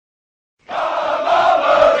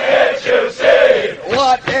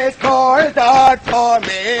what this corps has done for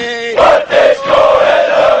me. What this corps has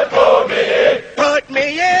done for me. Put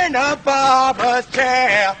me in a barber's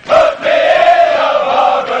chair. Put me in a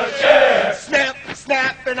barber's chair. Snip,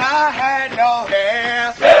 snap, and I had no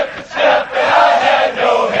hair. Snip, snap, and I had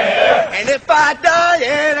no hair. And if I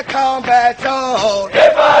die in a combat zone,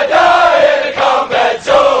 If I die in a combat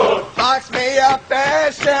zone, box me up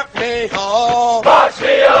and ship me home. box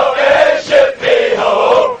me up and ship me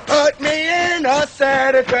home. Put me in a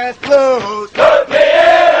set of dress blues. Put me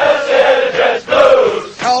in a set of dress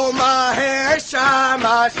blues. Comb my hair, shine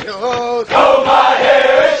my shoes. Comb my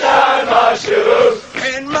hair and shine my shoes.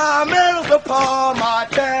 Pin my medals upon my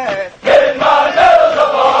chest. Pin my medals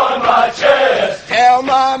upon my chest. Tell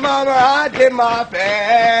my mama I did my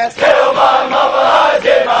best. Tell my mama I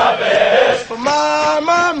did my best. For my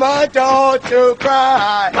mama, don't you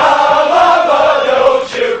cry. My mama,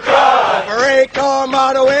 don't you cry. Marine Corps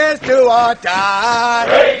motto is do or die.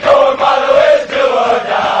 Marine Corps motto is do or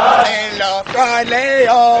die. And love right,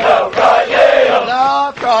 Leo. Left, right, Leo.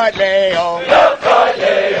 Love right, Leo. Left, right,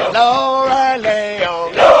 Leo. Low right, Leo.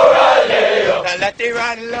 Low, right, Leo. Now let it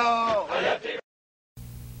run low.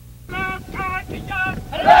 Left, right, Leo.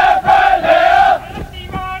 Left, right, Leo.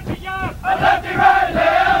 Left, right, Leo. Left, right,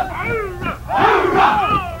 Leo. Hoorah!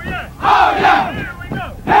 Oh, yeah. Oh, yeah. Here we go.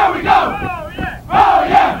 Here we go. Oh, yeah. Oh,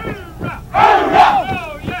 yeah. Hoorah. Hoorah!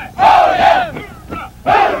 Oh, yeah. Oh, yeah. Hoorah.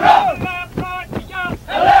 Hoorah! Left, right, Leo.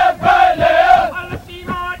 Left, right, Leo. Lefty,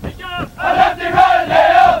 right, Leo. Lefty, right,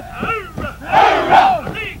 Leo. Hoorah. Hoorah!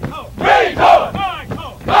 Rico. Rico. My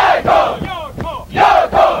call. Michael. Your call. Your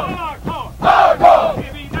call. Our call. Our call.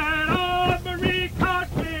 Give me that old Marine Corps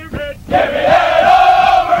spirit. Give me that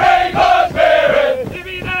old Marine Corps spirit. Give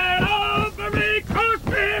me that old Marine Corps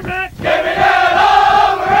spirit. Give me that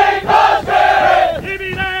old Marine Corps spirit. Give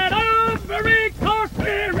me that old Marine Corps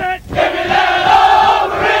spirit. Give me that old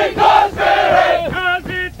Marine Corps spirit. 'Cause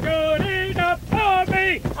it's good enough for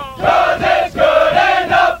me. 'Cause it's good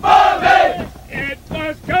enough for me. It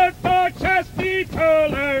was good for Chesty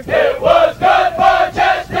Puller. It was good for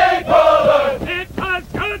Chesty Puller. It was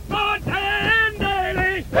good for Dan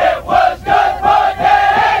Daly. It was good for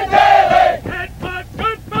Dan Daly. It was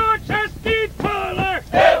good for Chesty Puller.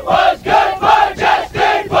 It was good for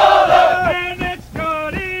Chesty Puller. And it's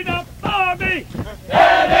good enough for me.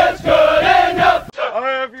 And it's good enough.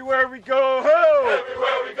 Everywhere we go,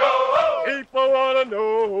 Everywhere we go, people wanna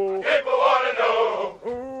know people want to know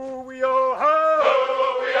who we are.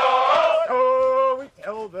 who we are. So we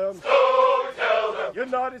tell them, So we tell them,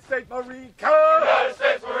 United States Marine Corps, United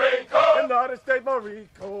States Marine Corps. United States Marine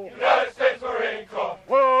Corps. United States Marine Corps.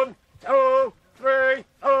 1, 2, 3,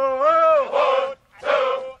 oh. 1,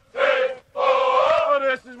 2, 3, 4. Oh,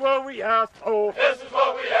 this is what we asked for. This is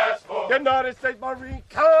what we asked for. United States Marine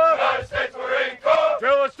Corps, United States Marine Corps.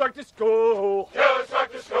 drill instructor school. Drill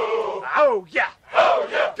instructor school. Oh yeah, Oh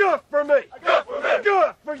yeah. good for me, Good for me.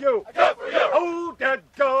 good for you. Good for you. Hold that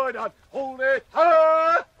gun on, hold it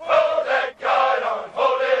high. Hold that gun on.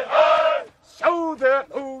 Hold it high. Show them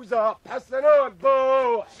who's passing on,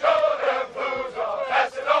 boy. Show them who's on.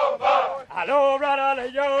 Pass it on by. Hello,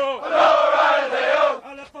 Radaleo. Hello, right, Leo.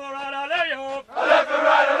 Hello, Radaleo. Left and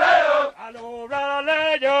right, Leo. Hello,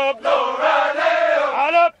 Radaleo. Hello, right, Leo.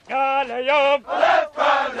 Hello, Radaleo. Left,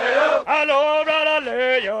 right, Leo. Hello,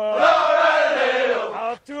 Radaleo. Hello, right, Leo.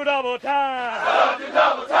 Up to double time. Up to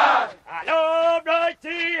double time. Hello,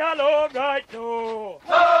 righty. Hello, right, no.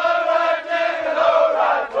 Hello, right, Leo. Hello,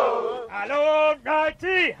 right, Leo. Hello,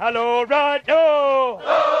 righty. Hello, right, no.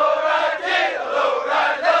 Hello, right, Leo. Hello,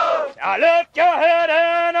 right, Leo. Now lift your head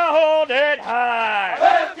and hold it high.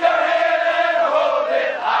 Lift your head and hold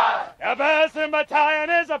it high. The best in battalion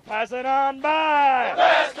is a passing on by.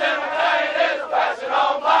 Best in battalion is passing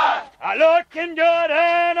on by. A looking good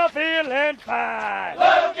and a feeling fine.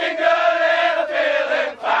 Looking good and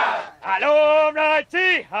feeling fine. Hello,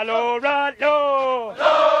 righty. Hello, right, no.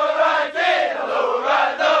 Hello, right, Leo. Hello,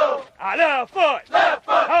 right, Leo. Left foot. Left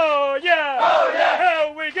foot. Oh, yeah. Oh, yeah.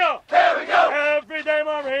 Here we go. Here we go. Everyday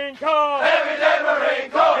Marine Corps. Everyday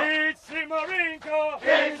Marine Corps. Each Marine Corps.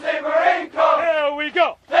 Kingsley Marine Corps. Here we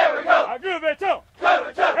go. Here we go. I groove it too. Good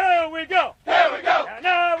return. Here we go. Here we go. And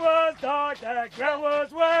I was dark, the ground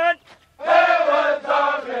was wet. There was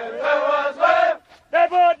dark and there was wet. They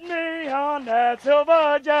put me on that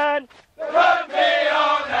silver jet. They put me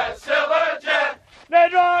on that silver jet. They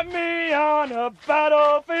dropped me on a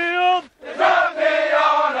battlefield. They dropped me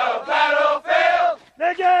on a battlefield.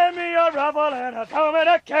 They gave me a rifle and a told me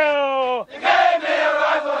to kill. They gave me a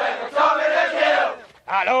rifle and they told me to kill.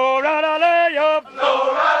 Hello, Radaleo.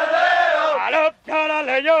 Hello, right, Leo. Hello,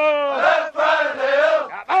 Radaleo. Left, right, Leo.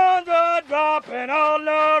 The bombs were dropping all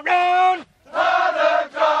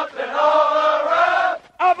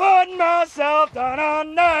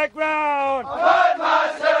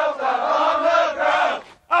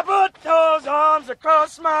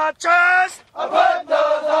across my chest. I put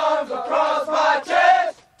those arms across my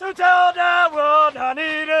chest. To tell the world I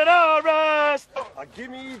needed a rest. Give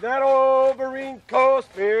me that old Marine Corps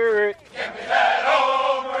spirit. Give me that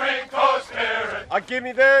old Marine Corps spirit. Give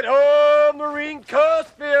me that old Marine Corps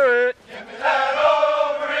spirit. Give me that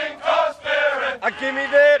old Marine Corps spirit. Give me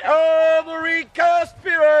that old Marine Corps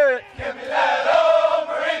spirit. Give me that old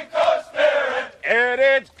Marine Corps spirit. And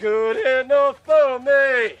it's good enough for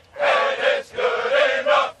me. And it's good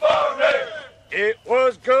enough for me. It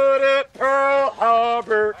was good at Pearl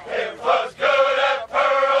Harbor. It was good at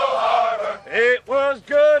Pearl Harbor. It was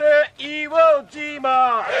good at Iwo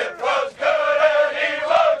Jima. It was good at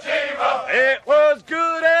Iwo Jima. It was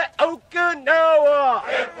good at Okinawa.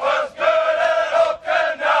 It was good at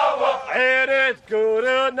Okinawa. And it's good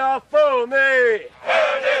enough for me.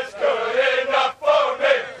 And it's good enough for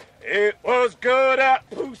me. It was good at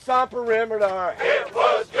Pusan Perimeter. It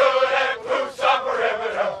was good at Pusan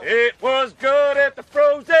Perimeter. It was good at the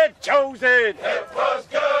Frozen Chosen. It was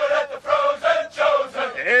good at the Frozen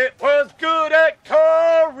Chosen. It was good at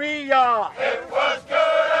Korea. It was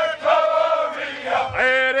good at Korea.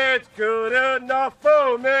 And it's good enough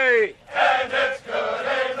for me. And it's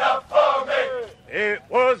good enough for me. It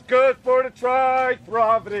was good for the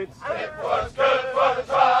Tri-Providence. It was good for the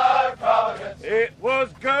Tri-Providence. It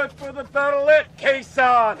was good for the battle at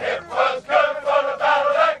Quezon. It was good for the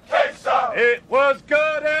battle at Quezon. It was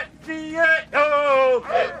good at Vietnam.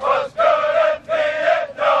 It was good at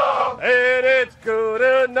Vietnam. And it's good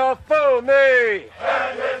enough for me.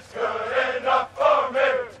 And it's good enough for me.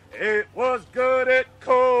 It was good at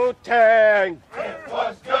Koh Tang. It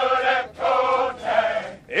was good at Koh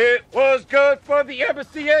Tang. It was good for the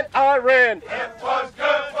embassy in Iran. It was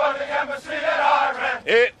good for the embassy in Iran.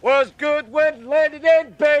 It was good when landed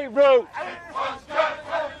in Beirut. It was good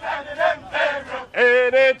when we landed in Beirut.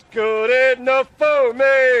 And it's good enough for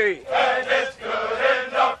me. And it's good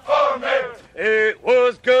enough for me. It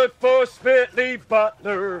was good for Smedley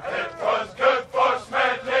Butler. It was good for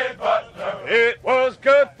Smedley Butler. It was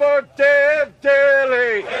good for Dan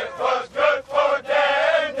Daly. It was good for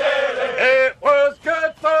Dan Daly. It was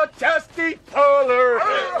good for Chesty Puller.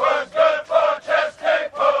 It was good for Chesty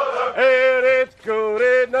Puller. And it's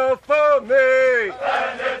good enough for me.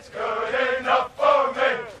 And it's good enough for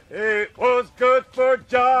me. It was good for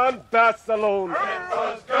John Basilone. It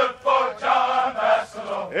was good for John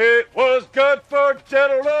Basilone. It was good for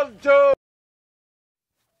General Joe.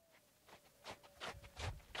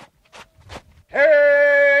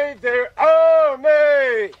 Hey there,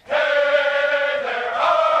 Army! Hey there,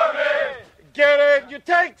 Army! Get in your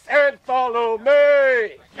tanks and follow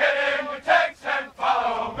me. Get in your tanks and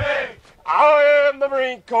follow me. I am the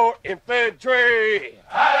Marine Corps Infantry.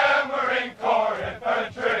 I am Marine Corps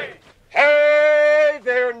Infantry. Hey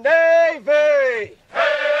there, Navy!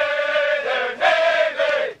 Hey there,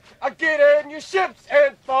 Navy! Get in your ships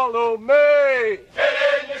and follow me. Get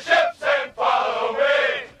in your ships and follow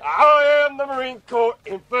me. I am the Marine Corps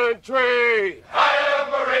Infantry. I am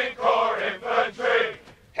Marine Corps Infantry.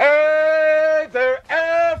 Hey there,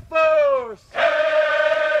 Air Force!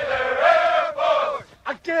 Hey there, Air Force!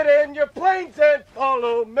 Get in your planes and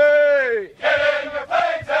follow me. Get in your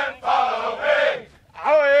planes and follow me.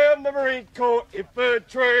 I am the Marine Corps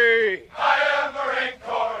Infantry. I am Marine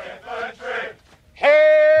Corps Infantry.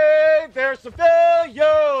 Hey there,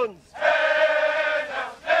 civilians! Hey there,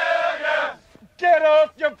 civilians! Get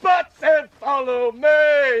off your butts and follow me.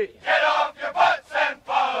 Get off your butts and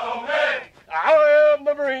follow me. I am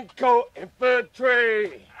the Marine Corps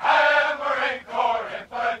Infantry. I am Marine Corps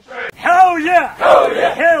Infantry. Hell yeah! Oh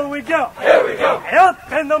yeah! Here we go! Here we go!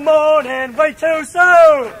 Up in the morning, way too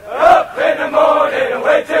soon! Up in the morning and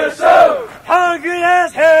way too soon! Hungry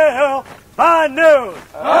as hell by noon!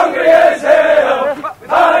 Hungry as hell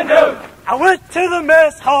by noon! I went to the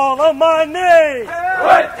mess hall on my knees!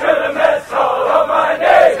 Went to the mess hall on my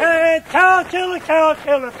knees! And cow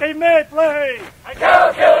killer, feed me please!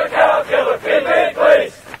 Cow killer, feed me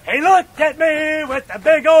please! He looked at me with a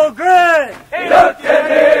big old grin! He looked at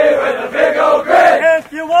me with a big old grin!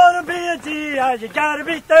 If you wanna be a GI, you gotta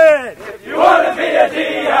be thin! If you wanna be a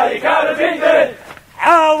DI, you gotta be thin!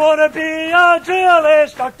 I wanna be a drill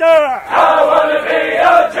instructor! I wanna be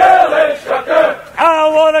a drill instructor! I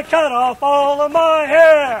wanna cut off all of my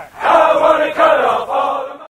hair! I wanna cut off